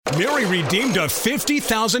Mary redeemed a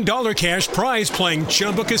 $50,000 cash prize playing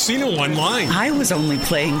Chumba Casino online. I was only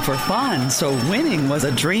playing for fun, so winning was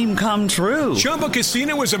a dream come true. Chumba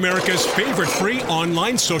Casino is America's favorite free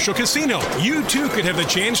online social casino. You, too, could have the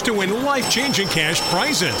chance to win life-changing cash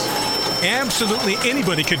prizes. Absolutely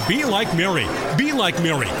anybody could be like Mary. Be like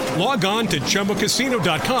Mary. Log on to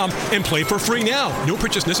ChumbaCasino.com and play for free now. No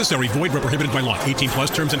purchase necessary. Void where prohibited by law. 18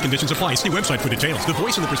 plus terms and conditions apply. See website for details. The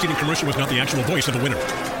voice of the preceding commercial was not the actual voice of the winner.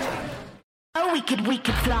 Oh, we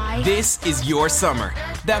could fly. This is your summer.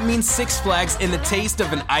 That means Six Flags and the taste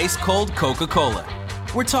of an ice-cold Coca-Cola.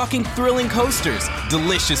 We're talking thrilling coasters,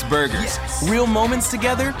 delicious burgers, real moments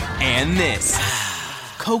together, and this.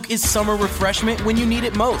 Coke is summer refreshment when you need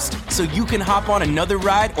it most, so you can hop on another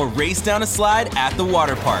ride or race down a slide at the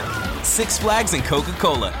water park. Six Flags and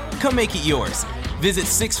Coca-Cola. Come make it yours. Visit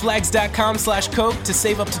sixflags.com/Coke to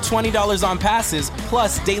save up to $20 on passes,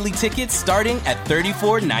 plus daily tickets starting at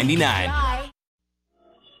 $34.99.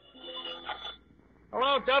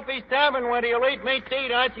 Hello, Duffy's Tavern, where the elite meet to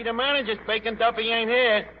eat. Archie, the manager, speaking. Duffy ain't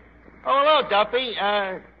here. Oh, hello, Duffy.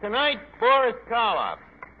 Tonight, Boris Karloff.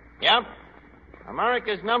 Yep.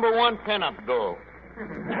 America's #1 pinup ghoul.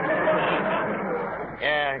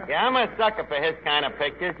 Yeah, I'm a sucker for his kind of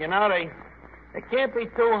pictures. You know, they can't be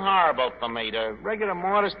too horrible for me. The regular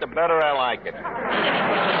modest, the better I like it.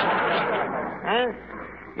 Huh?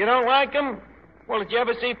 You don't like him? Well, did you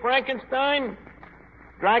ever see Frankenstein?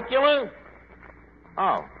 Dracula?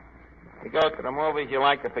 Oh. You go to the movies, you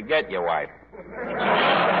like to forget your wife.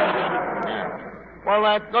 Yeah. Well,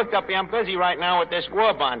 look, Duffy, I'm busy right now with this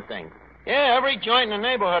war bond thing. Yeah, every joint in the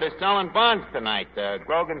neighborhood is selling bonds tonight.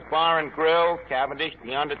 Grogan's Bar and Grill, Cavendish,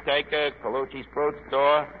 The Undertaker, Colucci's Fruit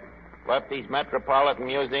Store, Lefty's Metropolitan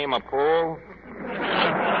Museum of Pool.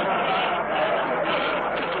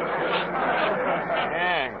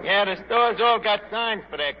 Yeah, the stores all got signs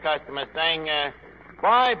for their customers saying,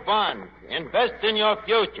 buy bonds, invest in your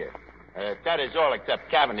future. That is all except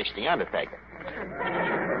Cavendish, The Undertaker.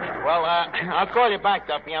 Well, I'll call you back,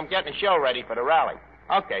 Duffy. I'm getting a show ready for the rally.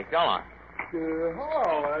 Okay, go on.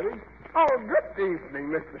 Hello, Eddie. Oh, good evening,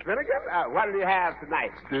 Mr. Finnegan. What do you have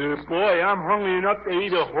tonight? Boy, I'm hungry enough to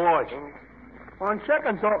eat a horse. On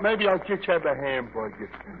second thought, maybe I'll just have a hamburger.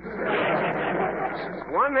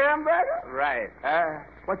 One hamburger? Right.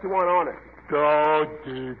 What you want on it? Oh,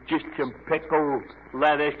 just some pickles,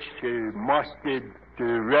 lettuce, mustard,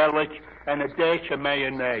 relish, and a dash of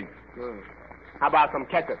mayonnaise. How about some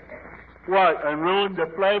ketchup? What, and ruin the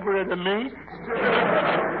flavor of the meat?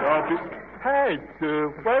 Hey,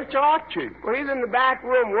 where's Archie? Well, he's in the back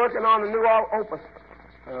room working on the new opus.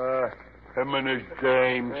 Him and his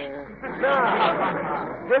dames.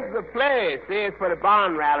 No, this is a play. See, it's for the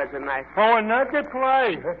bond rally tonight. Oh, another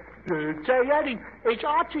play. Say, Eddie, is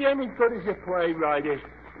Archie any good as a playwright?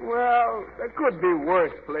 Well, there could be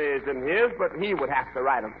worse plays than his, but he would have to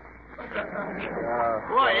write them.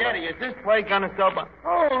 Boy, Eddie, is this play going to sell?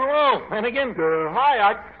 Oh, hello, Finnegan. Hi,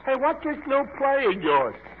 Art. Hey, what's this new play of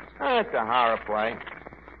yours? It's a horror play.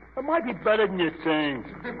 It might be better than you think.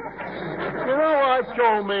 You know what,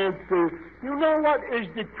 old man, you know what is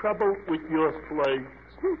the trouble with your play?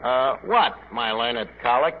 What, my learned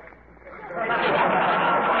colic?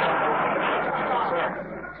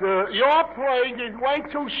 Your plays is way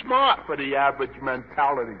too smart for the average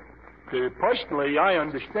mentality. Personally, I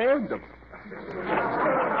understand them.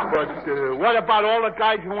 But what about all the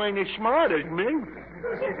guys who ain't as smart as me?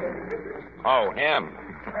 Oh, him.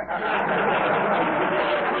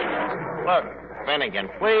 Look, Finnegan,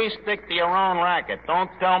 please stick to your own racket.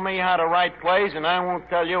 Don't tell me how to write plays, and I won't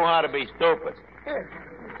tell you how to be stupid.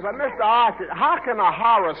 But, Mr. Archie, how can a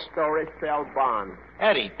horror story sell bonds?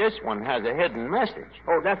 Eddie, this one has a hidden message.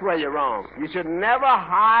 Oh, that's where you're wrong. You should never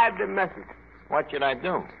hide the message. What should I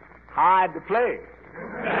do? Hide the play.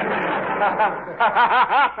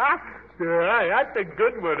 Hey, that's a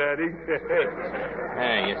good one, Eddie.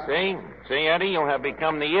 Hey, you see? See, Eddie, you have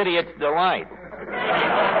become the idiot's delight.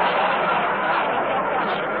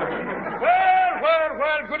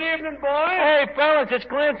 Well, good evening, boys. Hey, fellas, it's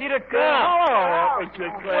Clancy the cop. Hello, Officer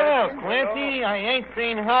Clancy. Well, Clancy, I ain't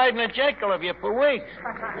seen Hyde and a Jekyll of you for weeks.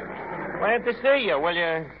 Glad to see you. Will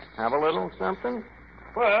you have a little something?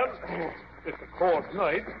 Well, it's a cold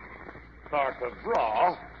night. Dark and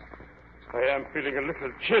raw. I am feeling a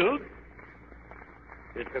little chilled.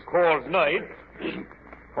 It's a cold night.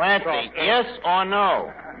 Clancy, yes or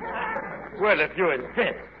no? Well, if you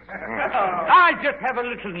insist. I just have a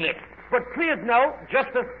little nip. But please note,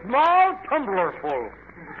 just a small tumbler full.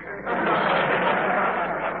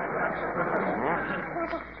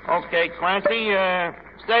 Okay, Clancy,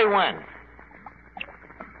 say when.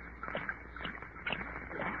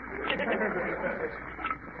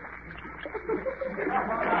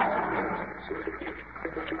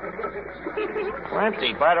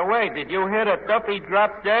 Clancy, by the way, did you hear that Duffy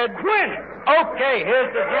dropped dead? When? Okay,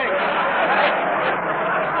 here's the drink.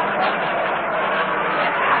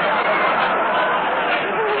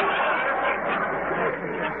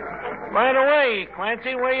 By the way,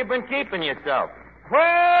 Clancy, where you been keeping yourself?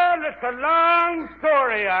 Well, it's a long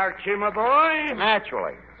story, Archie, my boy.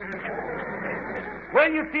 Naturally. Well,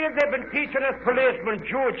 you see, they've been teaching us policemen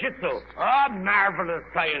jiu-jitsu. Oh, marvelous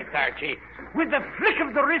science, Archie. With the flick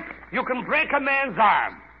of the wrist, you can break a man's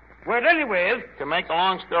arm. Well, anyways... To make a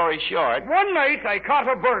long story short... One night, I caught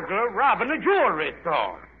a burglar robbing a jewelry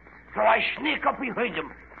store. So I sneak up behind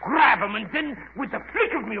him, grab him, and then, with the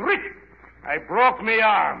flick of me wrist, I broke me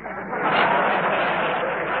arm.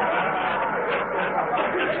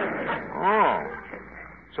 Oh.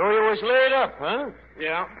 So you was laid up, huh?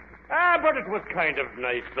 Yeah. But it was kind of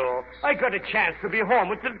nice, though. I got a chance to be home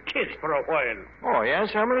with the kids for a while. Oh,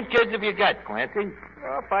 yes? How many kids have you got, Clancy?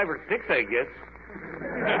 5 or 6, I guess.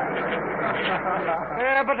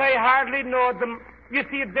 But I hardly know them. You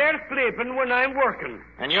see, they're sleeping when I'm working.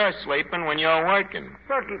 And you're sleeping when you're working.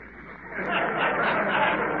 Certainly.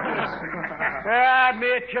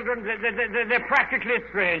 Me children, they're practically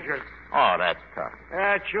strangers. Oh, that's tough.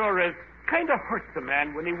 It sure is. Kind of hurts a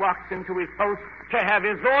man when he walks into his house to have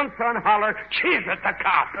his own son holler, "Cheese at the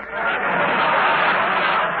cop."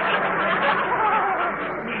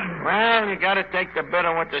 Well, you got to take the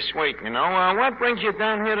bitter with the sweet, you know. What brings you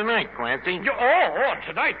down here tonight, Clancy?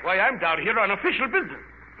 Tonight? Why, I'm down here on official business.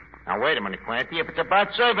 Now, wait a minute, Clancy. If it's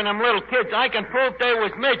about serving them little kids, I can prove they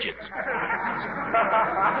was midgets.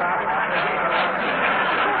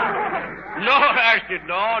 No, Archie,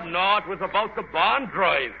 no. It was about the bond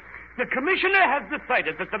drive. The commissioner has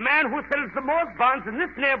decided that the man who sells the most bonds in this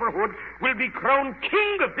neighborhood will be crowned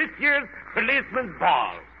king of this year's policeman's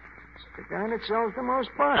ball. The guy that sells the most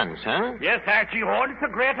bonds, huh? Yes, Archie. It's a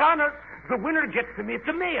great honor. The winner gets to meet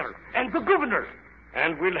the mayor and the governor.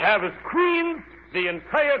 And we'll have as queens the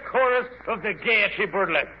entire chorus of the Gaiety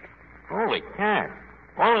Burlesque. Holy cat.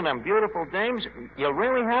 All of them beautiful dames? You'll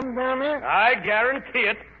really have them down there? I guarantee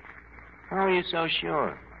it. How are you so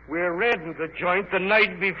sure? We're raiding the joint the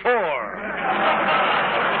night before.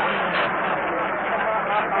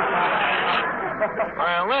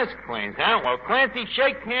 Well, that's clean, huh? Well, Clancy,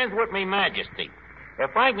 shake hands with me majesty.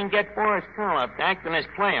 If I can get Boris Karloff to act in his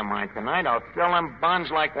play of mine tonight, I'll sell them buns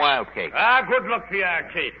like wild cake. Good luck to you,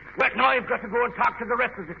 Archie. But now I've got to go and talk to the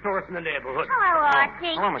rest of the stores in the neighborhood. Hello,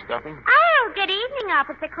 Archie. Hello, Miss Duffy. Oh, good evening,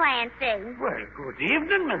 Officer Clancy. Well, good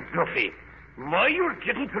evening, Miss Duffy. My, you're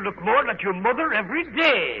getting to look more like your mother every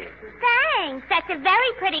day. Thanks. That's a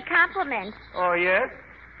very pretty compliment. Oh, yes?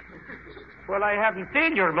 Well, I haven't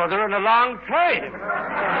seen your mother in a long time.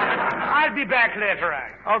 I'll be back later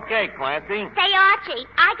on. Okay, Clancy. Say, Archie,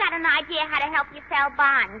 I got an idea how to help you sell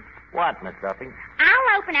bonds. What, Miss Duffy?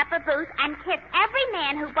 I'll open up a booth and kiss every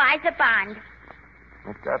man who buys a bond.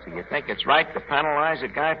 Miss Duffy, you think it's right to penalize a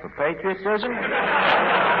guy for patriotism?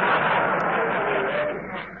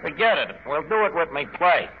 Forget it. We'll do it with me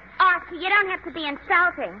play. Archie, you don't have to be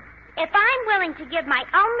insulting. If I'm willing to give my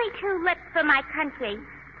only 2 lips for my country,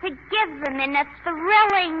 to give them in a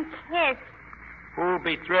thrilling kiss. Who'll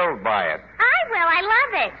be thrilled by it? I will. I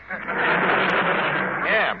love it.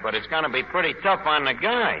 Yeah, but it's going to be pretty tough on the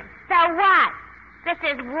guy. So what? This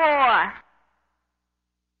is war.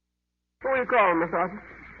 Who are you calling, Miss Archie?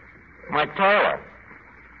 My tailor.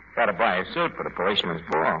 Got to buy a suit for the policeman's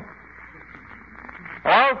ball.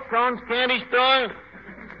 Hello, Stone's Candy Store?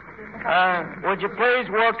 Would you please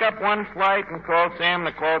walk up one flight and call Sam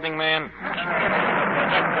the clothing man?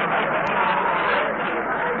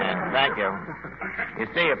 And thank you. You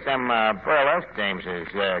see, if them burlesque dames is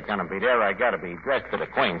going to be there, I got to be dressed to the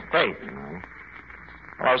Queen's taste, you know.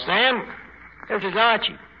 Hello, Sam? This is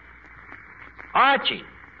Archie. Archie.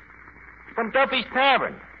 From Duffy's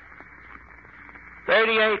Tavern.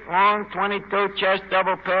 38 long, 22 chest,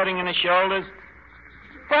 double padding in the shoulders.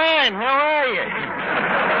 Fine, how are you?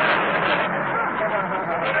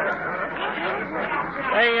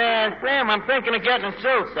 Hey, Sam, I'm thinking of getting a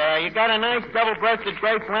suit. You got a nice double-breasted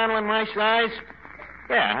gray flannel in my size?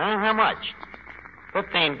 Yeah, huh? How much?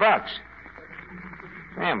 $15.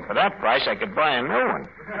 Sam, for that price, I could buy a new one.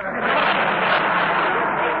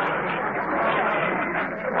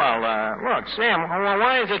 Well, look, Sam,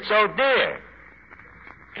 why is it so dear?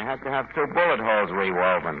 You have to have 2 bullet holes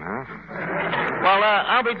rewoven, huh? Well,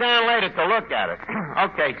 I'll be down later to look at it.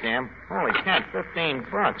 Okay, Sam. Holy cat, $15.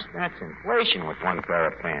 That's inflation with one pair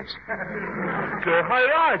of pants. Hi,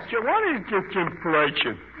 Archie, what is this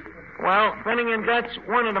inflation? Well, Finnegan, that's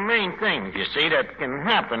one of the main things, you see, that can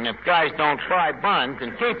happen if guys don't buy bonds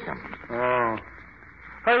and keep them. Oh.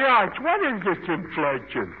 Hey, Arch, what is this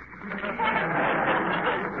inflation?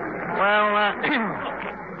 Well,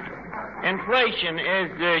 inflation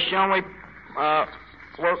is, shall we...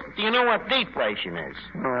 well, do you know what deflation is?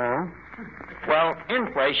 No. Well,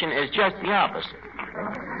 inflation is just the opposite.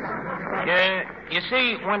 You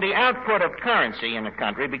see, when the output of currency in a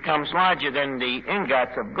country becomes larger than the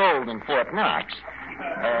ingots of gold in Fort Knox,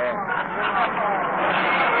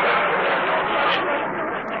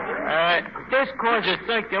 this causes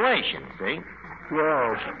circulation, see?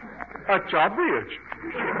 Well, that's obvious.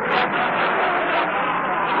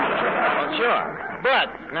 Well, sure.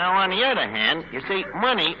 But, now, on the other hand, you see,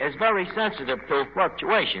 money is very sensitive to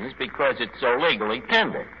fluctuations because it's so legally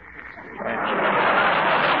tendered.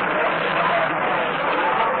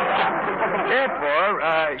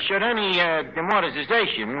 Therefore, should any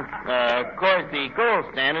demortization cause the gold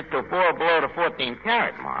standard to fall below the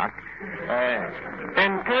 14-carat mark,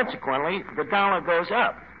 then consequently the dollar goes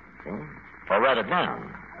up, see? Or rather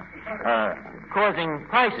down, causing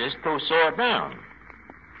prices to soar down.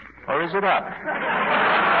 Or is it up?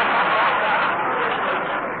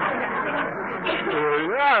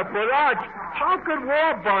 Yeah, but Arch, how could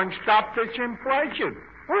war bonds stop this inflation?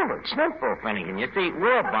 Well, it's simple, Finnegan. You see,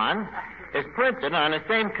 war bond is printed on the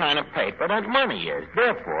same kind of paper that money is.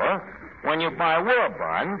 Therefore, when you buy war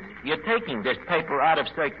bonds, you're taking this paper out of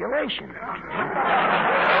circulation.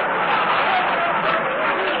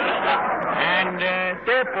 And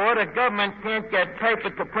therefore, the government can't get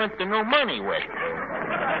paper to print the new money with.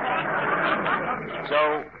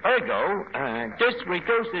 So, ergo, this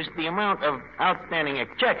reduces the amount of outstanding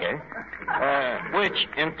exchequer, which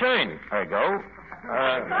in turn, ergo,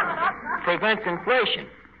 prevents inflation.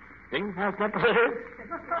 See how simple it is?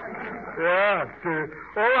 Yeah.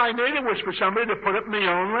 All I needed was for somebody to put it in my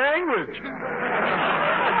own language.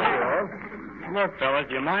 Look, fellas,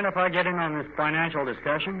 do you mind if I get in on this financial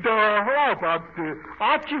discussion? Hello, Bob.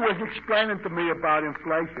 Archie was explaining to me about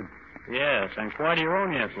inflation. Yes, and quite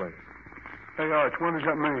erroneously. Hey, Arch, what does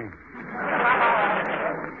that mean?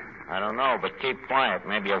 I don't know, but keep quiet.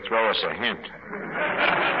 Maybe you'll throw us a hint.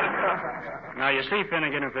 Now, you see,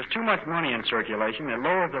 Finnegan, if there's too much money in circulation, it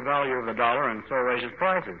lowers the value of the dollar and so raises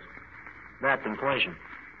prices. That's inflation.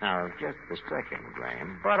 Now, just a second,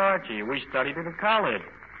 Graham. But, Archie, we studied it at college.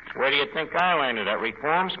 Where do you think I learned it? At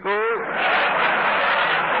reform school?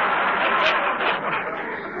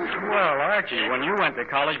 Well, Archie, when you went to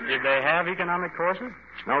college, did they have economic courses?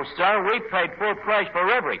 No, sir. We paid full price for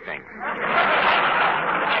everything. You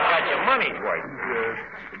got your money's worth.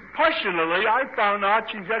 Personally, I found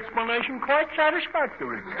Archie's explanation quite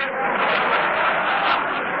satisfactory.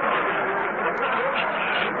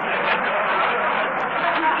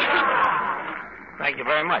 Thank you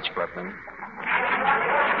very much, Clifton.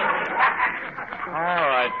 All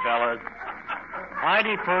right, fellas. I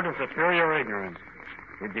defer to superior ignorance.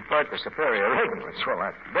 You defer to superior ignorance. Well,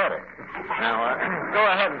 that's better. Now, go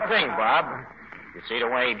ahead and sing, Bob. You see the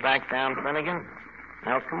way he backed down, Finnegan?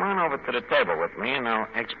 Now, come on over to the table with me, and I'll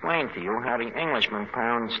explain to you how the Englishman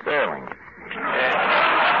pounds sterling.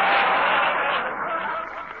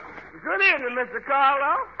 Good evening, Mr.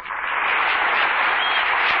 Karloff.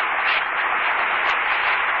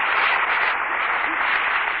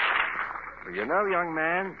 You know, young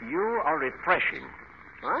man, you are refreshing.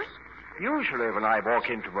 What? Usually when I walk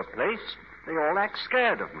into a place, they all act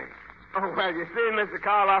scared of me. Oh, well, you see, Mr.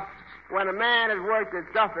 Karloff, when a man has worked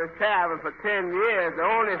at Duffy's Tavern for 10 years, the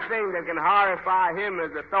only thing that can horrify him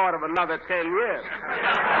is the thought of another 10 years.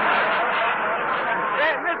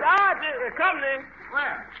 Hey, Mr. Archie, company.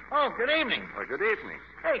 Where? Oh, good evening. Oh, good evening.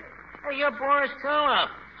 Hey, you're Boris Karloff.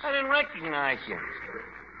 I didn't recognize you.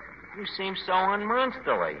 You seem so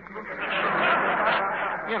unmonsterly.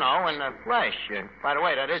 You know, in the flesh. By the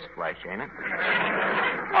way, that is flesh, ain't it?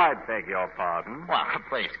 I beg your pardon. Well,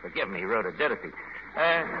 please forgive me rudidity.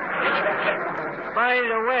 By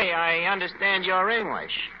the way, I understand your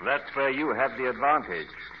English. That's where you have the advantage.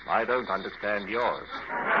 I don't understand yours.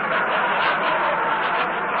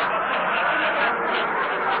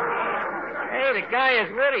 Hey, the guy is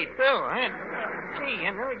witty, too, huh? Gee,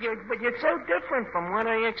 you know, but you're so different from what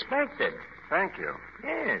I expected. Thank you.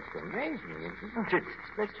 Yeah, it's amazing. It's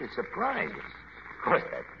such a surprise. Of course,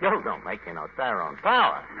 that still don't make you no Tyrone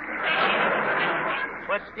power.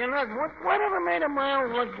 But, you know, whatever made a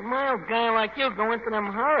mild guy like you go into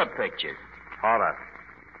them horror pictures? Horror.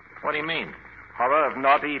 What do you mean? Horror of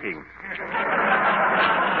not eating.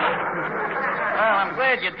 Well, I'm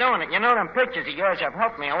glad you're doing it. You know, them pictures of yours have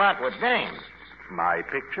helped me a lot with dames. My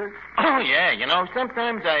pictures? Oh, yeah. You know,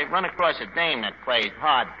 sometimes I run across a dame that plays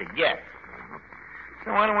hard to get.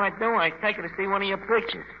 So what do? I take her to see one of your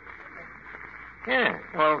pictures. Yeah.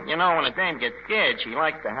 Well, you know, when a dame gets scared, she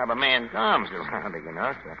likes to have a man's arms around her, you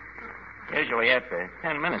know. So usually after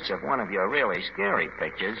 10 minutes of one of your really scary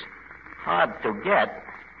pictures, hard to get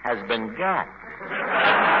has been got.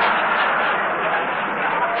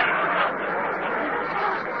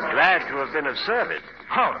 Glad to have been of service.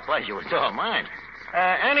 Oh, the pleasure was all mine.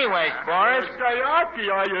 Anyways, Boris. Say, Archie,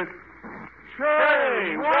 are you...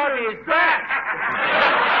 Say, what is that?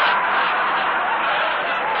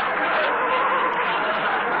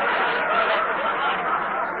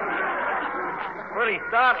 Pretty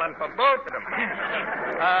startling for both of them.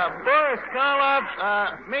 Boris Karloff,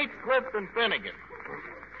 meet Clifton Finnegan.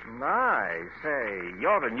 My, say,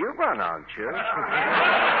 you're a new one, aren't you?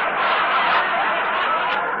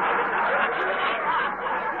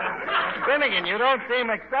 Finnegan, you don't seem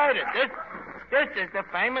excited. This is the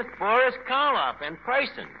famous Boris Karloff in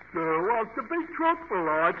person. Well, to be truthful,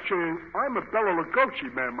 Archie, I'm a Bela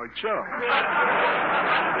Lugosi man myself.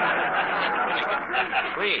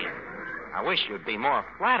 Please, I wish you'd be more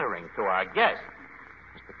flattering to our guest.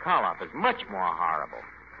 Mr. Karloff is much more horrible.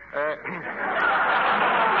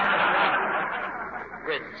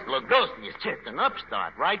 This Lugosi is just an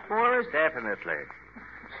upstart, right, Boris? Definitely.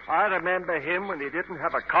 I remember him when he didn't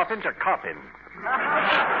have a coffin to coffin.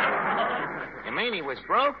 You mean he was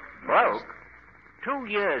broke? Broke? 2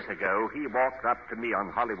 years ago, he walked up to me on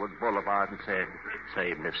Hollywood Boulevard and said,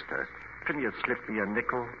 "Say, mister, can you slip me a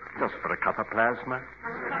nickel just for a cup of plasma?"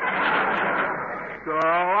 So,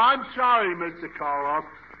 I'm sorry, Mr. Karloff.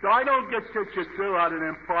 So I don't get such a thrill out of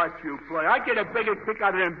them parts you play. I get a bigger kick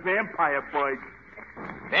out of them vampire birds.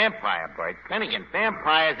 Vampire birds? Finnegan,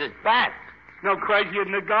 vampires is bats. No crazier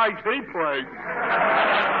than the guys he plays.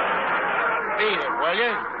 Beat it, will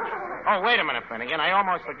you? Oh, wait a minute, Finnegan. I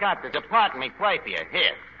almost forgot. There's a part in me play for you.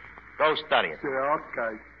 Here. Go study it. Yeah,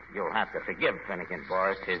 okay. You'll have to forgive Finnegan,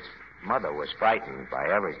 Boris. His mother was frightened by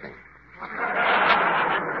everything.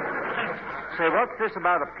 Say, what's this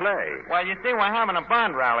about a play? Well, you see, we're having a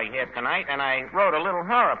Bond rally here tonight, and I wrote a little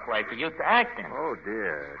horror play for you to act in. Oh,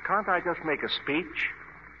 dear. Can't I just make a speech?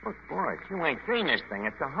 Look, Boris, you ain't seen this thing.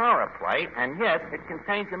 It's a horror play, and yet it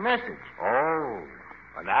contains a message. Oh,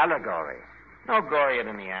 an allegory. No gorier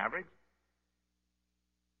than the average.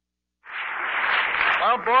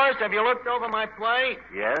 Well, Boris, have you looked over my play?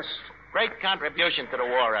 Yes. Great contribution to the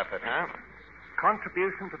war effort, huh?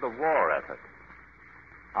 Contribution to the war effort.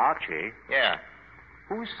 Archie? Yeah.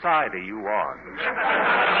 Whose side are you on?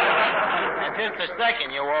 And just a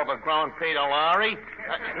second, you overgrown Peter Lorre.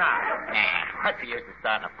 Nah. What's the use of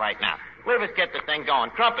starting a fight now? Leave us get the thing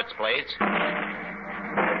going. Trumpets, please.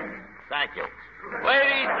 Thank you.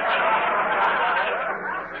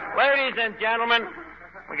 Ladies and gentlemen,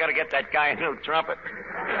 we got to get that guy a new trumpet.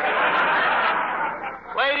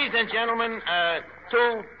 Ladies and gentlemen,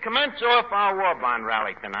 to commence off our war bond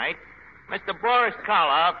rally tonight, Mr. Boris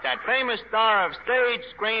Karloff, that famous star of stage,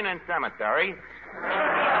 screen, and cemetery,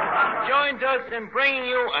 joins us in bringing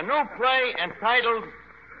you a new play entitled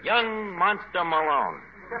Young Monster Malone.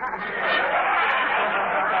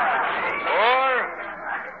 Or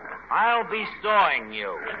I'll Be Sawing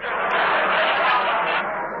You.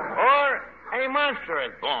 Or A Monster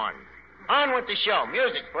is Born. On with the show.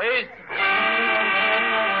 Music, please.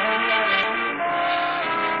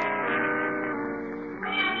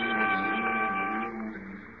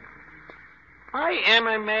 I am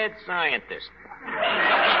a mad scientist.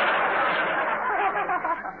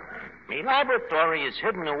 My laboratory is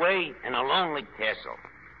hidden away in a lonely castle.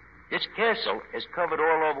 This castle is covered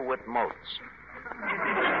all over with moats.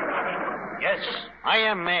 Yes, I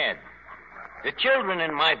am mad. The children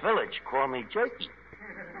in my village call me Jerky.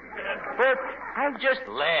 But I just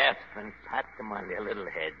laugh and pat them on their little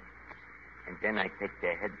heads. And then I take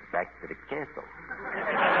their heads back to the castle.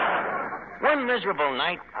 One miserable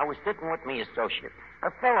night, I was sitting with my associate,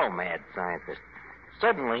 a fellow mad scientist.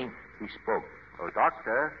 Suddenly, he spoke. Oh,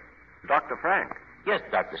 Doctor. Dr. Frank. Yes,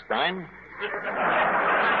 Dr. Stein.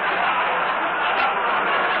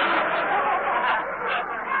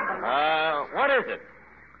 What is it?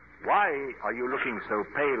 Why are you looking so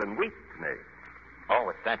pale and weak to me? Oh,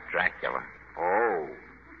 it's that Dracula. Oh,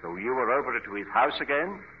 so you were over to his house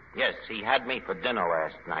again? Yes, he had me for dinner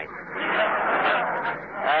last night.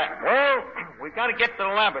 Well, we've got to get to the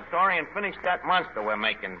laboratory and finish that monster we're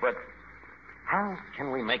making, but how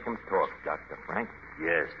can we make him talk, Dr. Frank?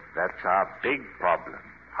 Yes, that's our big problem.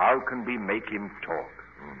 How can we make him talk?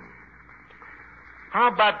 How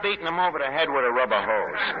about beating him over the head with a rubber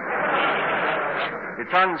hose?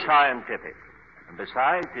 It's unscientific. And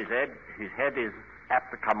besides, his head is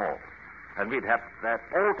apt to come off. And we'd have that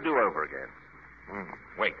all to do over again.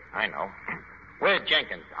 Wait, I know. Where's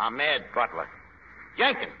Jenkins, our mad butler?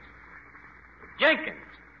 Jenkins! Jenkins!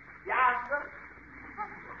 Yes, sir?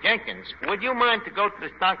 Jenkins, would you mind to go to the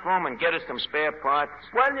stock room and get us some spare parts?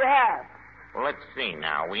 What do you have? Well, let's see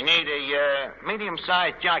now. We need a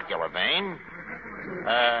medium-sized jocular vein,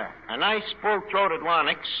 a nice full-throated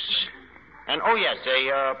larynx, and, oh, yes,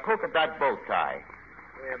 a polka dot bow tie.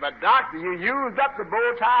 Yeah, but, Doctor, you used up the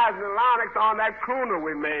bow ties and the larynx on that crooner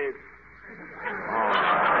we made.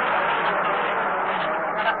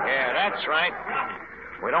 Yeah, that's right.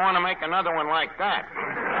 We don't want to make another one like that.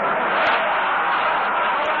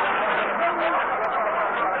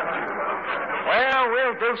 Well,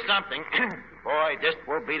 we'll do something. Boy, this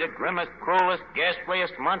will be the grimmest, cruelest,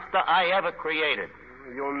 ghastliest monster I ever created.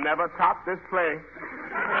 You'll never top this play.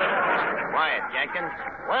 Quiet, Jenkins.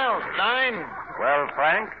 Well, Stein. Well,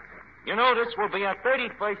 Frank? You know, this will be our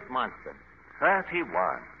 31st monster.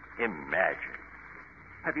 31. Imagine.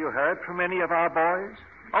 Have you heard from any of our boys?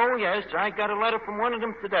 Oh, yes. I got a letter from one of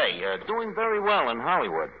them today. Doing very well in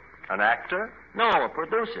Hollywood. An actor? No, a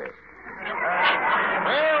producer.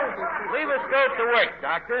 Well, leave us go to work,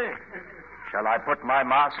 Doctor. Shall I put my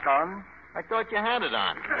mask on? I thought you had it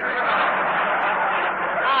on.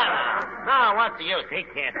 No, what's the use? He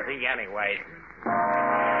can't see anyway.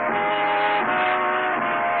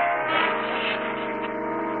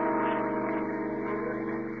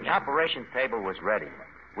 The operation table was ready.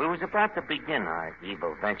 We was about to begin our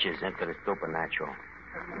evil ventures into the supernatural.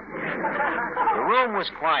 The room was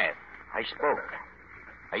quiet. I spoke.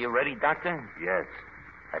 Are you ready, Doctor? Yes.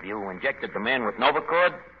 Have you injected the man with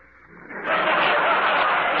Novacord?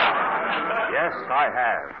 Yes, I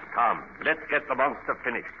have. Come, let's get the monster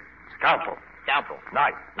finished. Scalpel. Scalpel.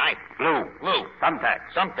 Knife. Knife. Glue. Glue.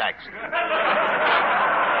 Thumbtacks. Thumbtacks.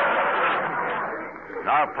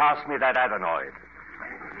 Now pass me that adenoid.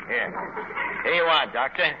 Here you are,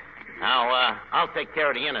 Doctor. Now, I'll take care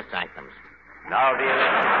of the inner sanctums. Now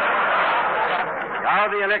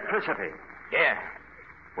the electricity. Yeah.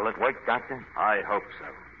 Will it work, Doctor? I hope so.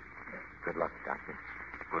 Good luck, Doctor.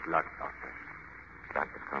 Good luck, Doctor.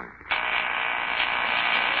 Dr. Cohen.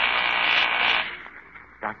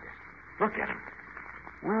 Doctor, look at him.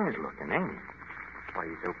 Where's looking, ain't he? Why,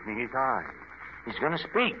 he's opening his eyes. He's going to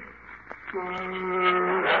speak.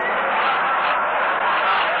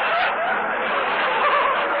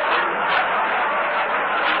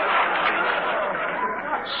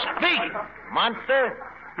 Speak, monster.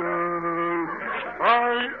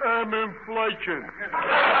 I am inflation.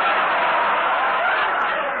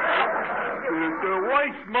 The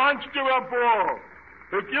worst monster of all.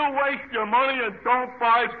 If you waste your money and don't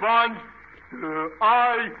buy bonds,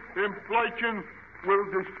 I, inflation, will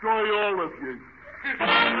destroy all of you.